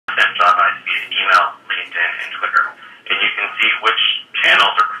email, LinkedIn, and Twitter. And you can see which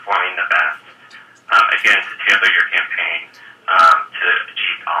channels are performing the best, again, to tailor your campaign to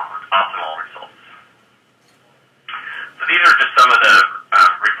achieve optimal results. So these are just some of the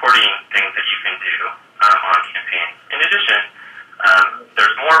reporting things that you can do on campaigns. In addition,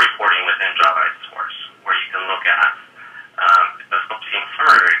 there's more reporting within Jobvite Source, where you can look at the team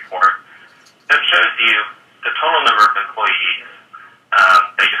summary report that shows you the total number of employees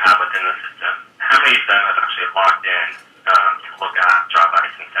that you have within the system, how many of them have actually logged in to look at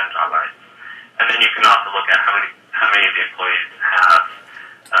Jobvites and send Jobvites. And then you can also look at how many of the employees have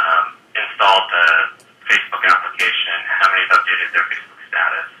installed the Facebook application, how many have updated their Facebook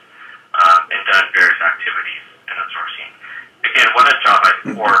status, and done various activities in the sourcing. Again, one of Jobvite's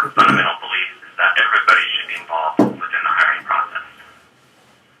core fundamental beliefs is that everybody should be involved within the hiring process.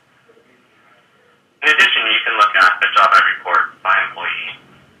 In addition, you can look at the Jobvite report by employee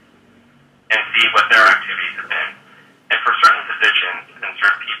and see what their activities have been. And for certain positions and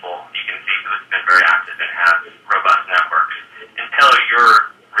certain people, you can see who's been very active and has robust networks and tailor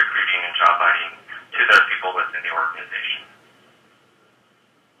your recruiting and job finding to those people within the organization.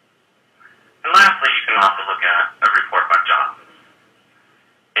 And lastly, you can also look at a report by job.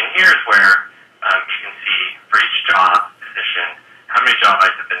 And here's where you can see for each job position how many job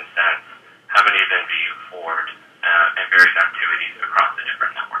ads have been sent, how many have been viewed forward, and various activities across the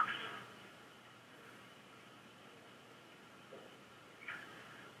different networks.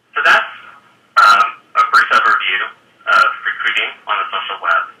 So that's a brief overview of recruiting on the social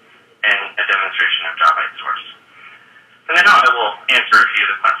web and a demonstration of Jobvite Source. So now I will answer a few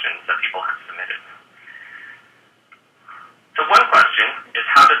of the questions that people have submitted. So one question is,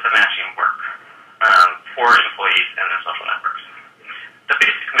 how does the matching work for employees and their social networks? The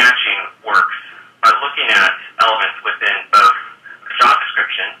basic matching works by looking at elements within both the job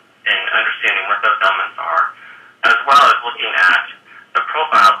description and understanding what those elements are, as well as looking at the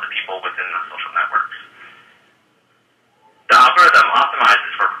profiles of people within the social networks. The algorithm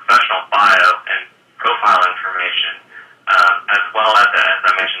optimizes for professional bio and profile information, as well as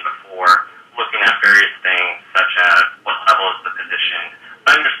I mentioned before, looking at various things such as what level is the position,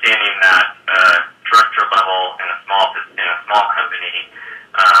 understanding that director level in a small company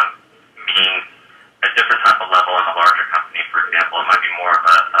means a different type of level in a larger company. For example, it might be more of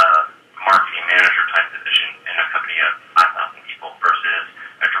a marketing manager type position in a company of 5,000 people versus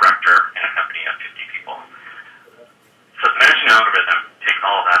a director in a company of 50 people. So the matching algorithm takes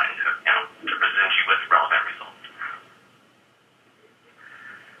all of that into account to present you with relevant results.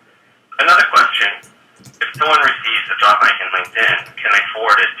 Another question, if someone receives a job bite in LinkedIn, can they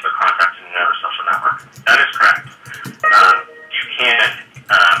forward it to a contact in another social network? That is correct. You can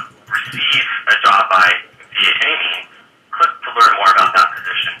receive a job bite via any means, click to learn more about that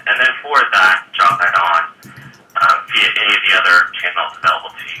position, and then forward that job bite on via any of the other channels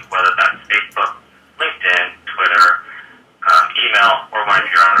available to you, whether that's Facebook, LinkedIn, Twitter, email, or one of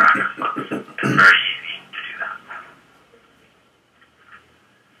your other address books. It's very easy to do that.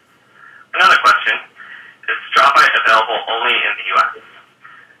 Another question, is Jobvite available only in the U.S.?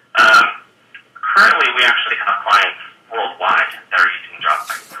 Currently, we actually have clients worldwide that are using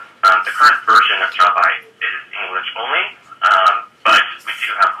Jobvite. The current version of Jobvite is English only, but we do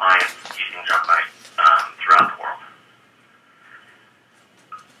have clients using Jobvite throughout the world.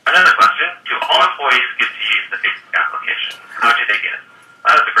 Another question, do all employees get to use the Facebook application? How do they get it?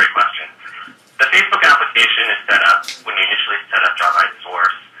 That is a great question. The Facebook application is set up when you initially set up Jobvite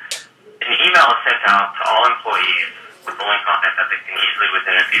Source. An email is sent out to all employees with a link on it that they can easily,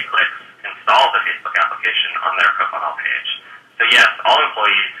 within a few clicks, install the Facebook application on their profile page. So yes, all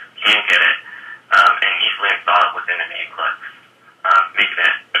employees can get it and easily install it within a few clicks, making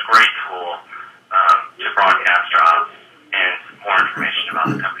it